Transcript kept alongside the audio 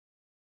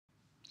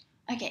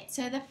Okay,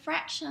 so the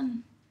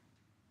fraction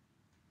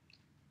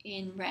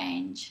in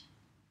range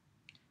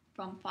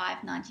from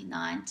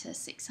 599 to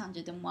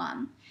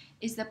 601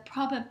 is the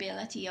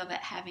probability of it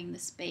having the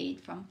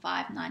speed from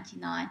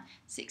 599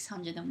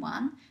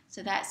 601,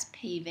 so that's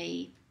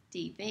PV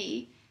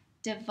dV,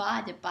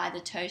 divided by the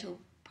total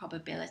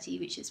probability,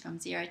 which is from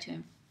 0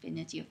 to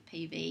infinity of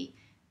PV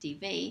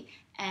dV,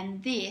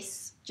 and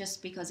this,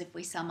 just because if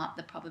we sum up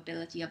the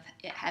probability of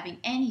it having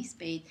any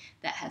speed,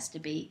 that has to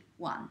be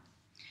 1.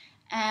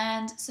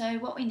 And so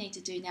what we need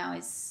to do now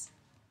is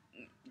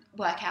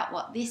work out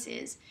what this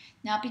is.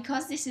 Now,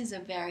 because this is a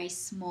very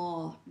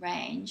small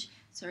range,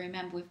 so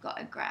remember we've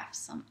got a graph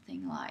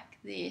something like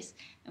this,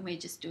 and we're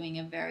just doing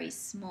a very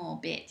small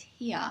bit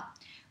here,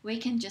 we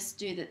can just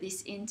do that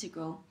this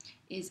integral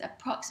is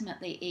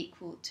approximately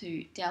equal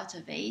to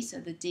delta v, so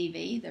the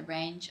dv, the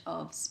range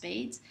of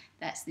speeds,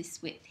 that's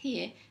this width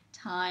here,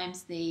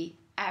 times the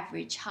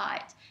average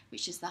height,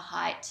 which is the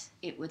height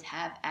it would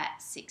have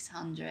at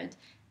 600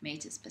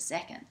 meters per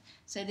second.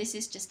 So this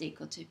is just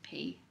equal to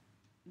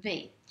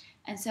pv.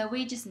 And so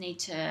we just need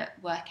to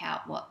work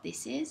out what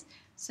this is.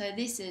 So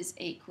this is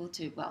equal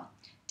to, well,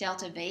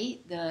 delta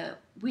v, the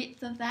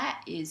width of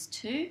that is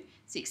 2,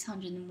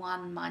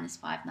 601 minus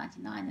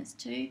 599 is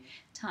 2,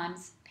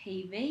 times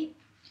pv.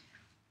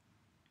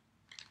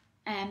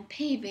 And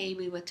pv,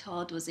 we were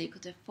told, was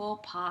equal to 4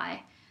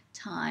 pi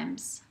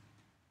times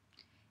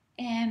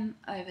m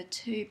over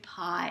 2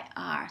 pi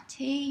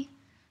rt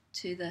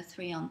to the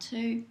 3 on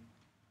 2,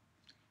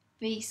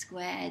 v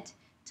squared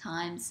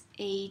times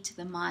e to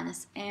the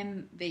minus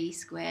mv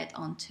squared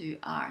onto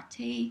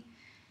rt.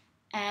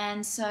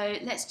 And so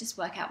let's just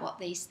work out what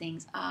these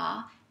things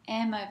are.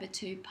 M over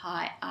 2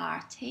 pi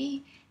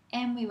rt,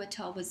 m we were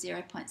told was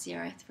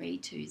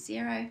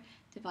 0.0320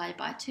 divided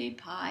by 2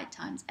 pi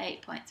times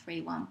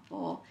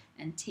 8.314,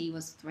 and t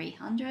was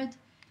 300.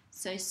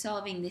 So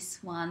solving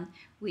this one,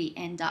 we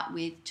end up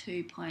with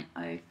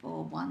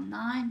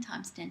 2.0419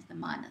 times 10 to the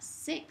minus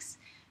 6.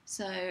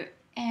 So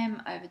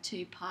m over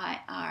 2 pi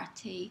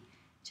rt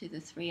to the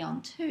 3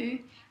 on 2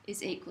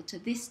 is equal to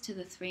this to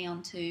the 3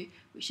 on 2,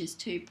 which is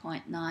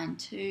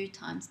 2.92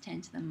 times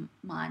 10 to the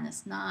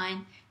minus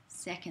 9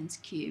 seconds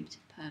cubed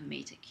per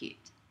meter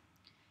cubed.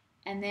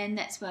 And then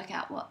let's work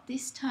out what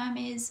this term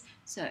is.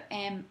 So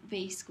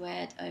mv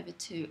squared over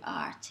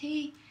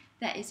 2rt,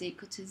 that is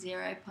equal to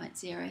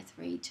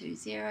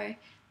 0.0320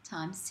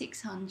 times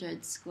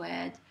 600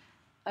 squared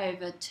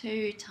over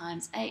 2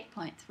 times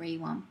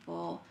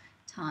 8.314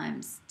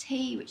 times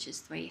t, which is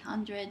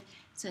 300,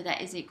 so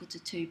that is equal to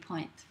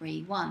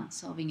 2.31,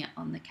 solving it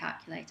on the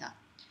calculator.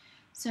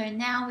 So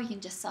now we can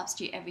just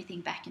substitute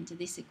everything back into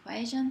this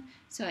equation.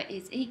 So it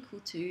is equal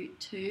to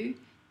 2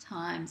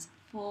 times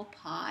 4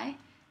 pi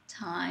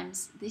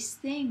times this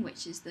thing,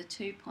 which is the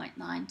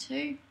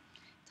 2.92,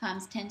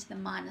 times 10 to the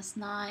minus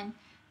 9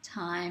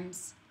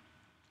 times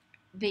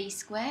v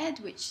squared,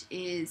 which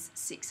is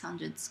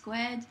 600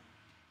 squared,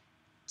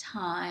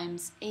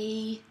 times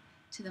e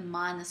to the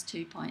minus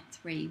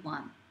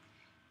 2.31.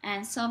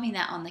 And solving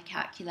that on the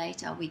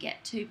calculator, we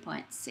get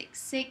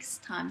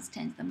 2.66 times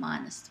 10 to the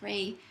minus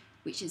 3,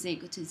 which is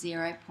equal to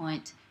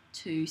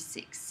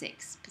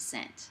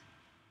 0.266%.